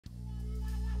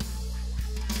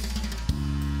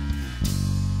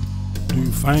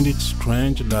You find it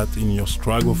strange that in your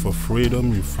struggle for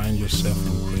freedom, you find yourself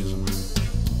in prison?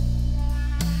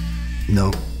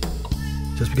 No.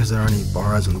 Just because there aren't any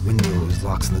bars on the windows,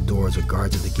 locks on the doors, or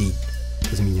guards at the gate,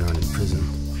 doesn't mean you aren't in prison.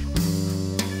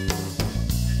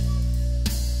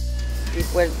 Y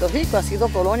Puerto Rico ha sido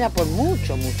colonia por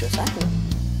muchos años.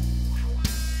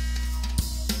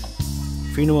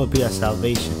 Freedom will be our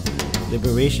salvation,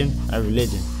 liberation our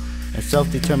religion, and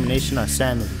self-determination our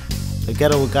sanity. The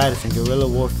ghetto will guide us in guerrilla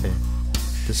warfare.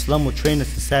 The slum will train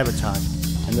us to sabotage,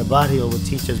 and the barrio will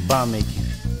teach us bomb making.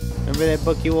 Remember that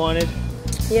book you wanted?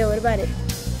 Yeah, what about it?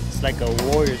 It's like a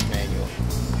warrior's manual.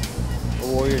 A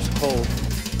warrior's code.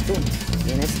 Tú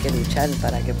tienes que luchar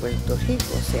para que Puerto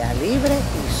Rico sea libre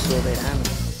y soberano.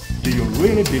 Do you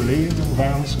really believe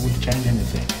violence will change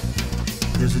anything?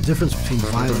 There's a difference between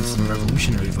violence and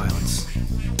revolutionary violence.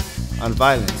 On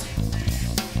violence,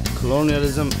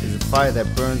 colonialism is a fire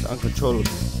that burns uncontrollably,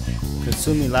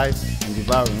 consuming life and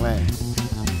devouring land.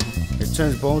 It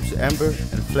turns bone to ember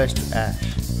and flesh to ash.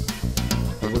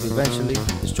 It will eventually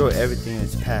destroy everything in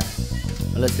its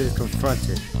path, unless it is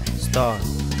confronted, starved,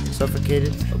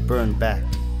 suffocated, or burned back.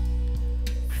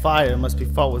 Fire must be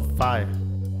fought with fire.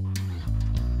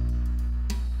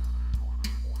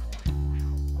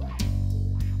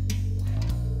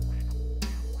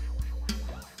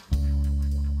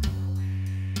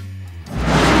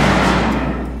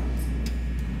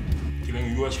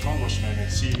 Killing U.S. congressmen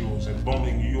and CEOs and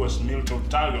bombing U.S. military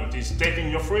targets is taking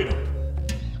your freedom.